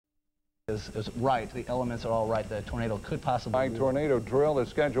is right. The elements are all right. The tornado could possibly... A tornado drill is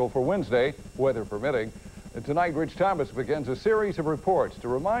scheduled for Wednesday, weather permitting. Tonight, Rich Thomas begins a series of reports to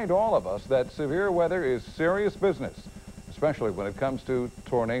remind all of us that severe weather is serious business, especially when it comes to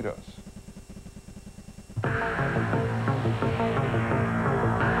tornadoes.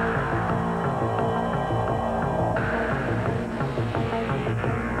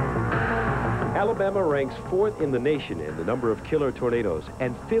 Alabama ranks 4th in the nation in the number of killer tornadoes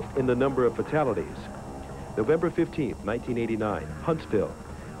and 5th in the number of fatalities. November 15th, 1989, Huntsville.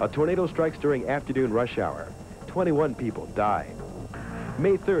 A tornado strikes during afternoon rush hour. 21 people die.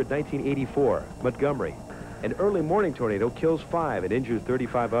 May 3rd, 1984, Montgomery. An early morning tornado kills 5 and injures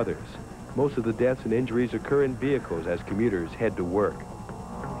 35 others. Most of the deaths and injuries occur in vehicles as commuters head to work.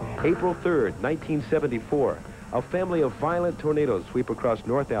 April 3rd, 1974, a family of violent tornadoes sweep across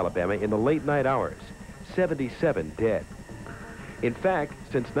North Alabama in the late night hours. 77 dead. In fact,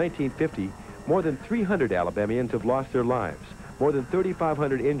 since 1950, more than 300 Alabamians have lost their lives, more than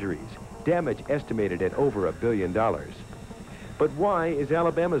 3,500 injuries, damage estimated at over $1 billion. But why is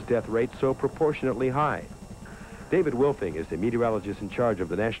Alabama's death rate so proportionately high? David Wilfing is the meteorologist in charge of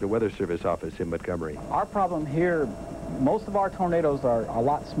the National Weather Service office in Montgomery. Our problem here, most of our tornadoes are a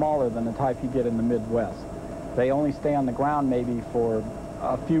lot smaller than the type you get in the Midwest. They only stay on the ground maybe for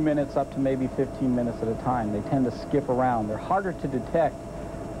a few minutes up to maybe 15 minutes at a time. They tend to skip around. They're harder to detect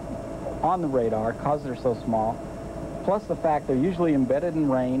on the radar because they're so small. Plus the fact they're usually embedded in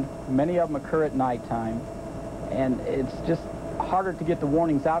rain. Many of them occur at nighttime. And it's just harder to get the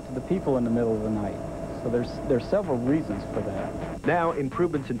warnings out to the people in the middle of the night. So there's several reasons for that. Now,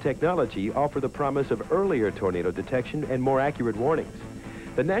 improvements in technology offer the promise of earlier tornado detection and more accurate warnings.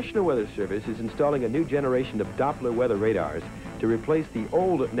 The National Weather Service is installing a new generation of Doppler weather radars to replace the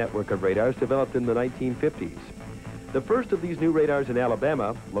old network of radars developed in the 1950s. The first of these new radars in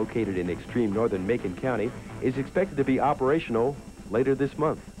Alabama, located in extreme northern Macon County, is expected to be operational later this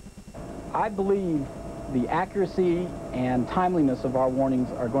month. I believe the accuracy and timeliness of our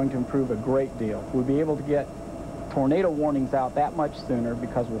warnings are going to improve a great deal. We'll be able to get tornado warnings out that much sooner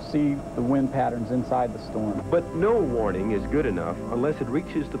because we'll see the wind patterns inside the storm. But no warning is good enough unless it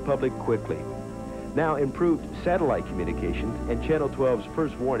reaches the public quickly. Now, improved satellite communications and Channel 12's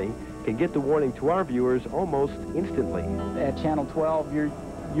first warning can get the warning to our viewers almost instantly. At Channel 12,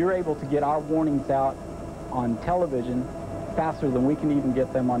 you're able to get our warnings out on television faster than we can even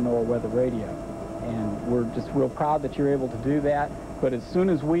get them on NOAA Weather Radio. And we're just real proud that you're able to do that. But as soon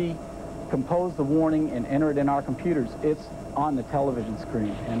as we compose the warning and enter it in our computers, it's on the television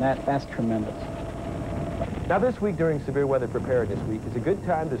screen, and that's tremendous. Now this week during Severe Weather Preparedness Week is a good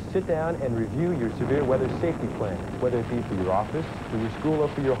time to sit down and review your severe weather safety plan, whether it be for your office, for your school, or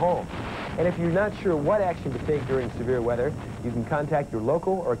for your home. And if you're not sure what action to take during severe weather, you can contact your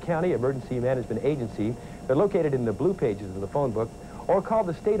local or county emergency management agency. They're located in the blue pages of the phone book, or call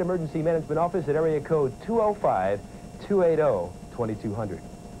the State Emergency Management Office at area code 205-280-2200.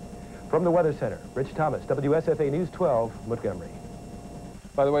 From the Weather Center, Rich Thomas, WSFA News 12, Montgomery.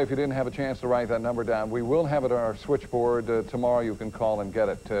 By the way, if you didn't have a chance to write that number down, we will have it on our switchboard tomorrow. You can call and get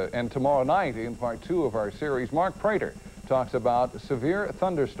it. And tomorrow night, in part 2 of our series, Mark Prater talks about severe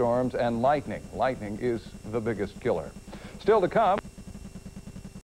thunderstorms and lightning. Lightning is the biggest killer. Still to come,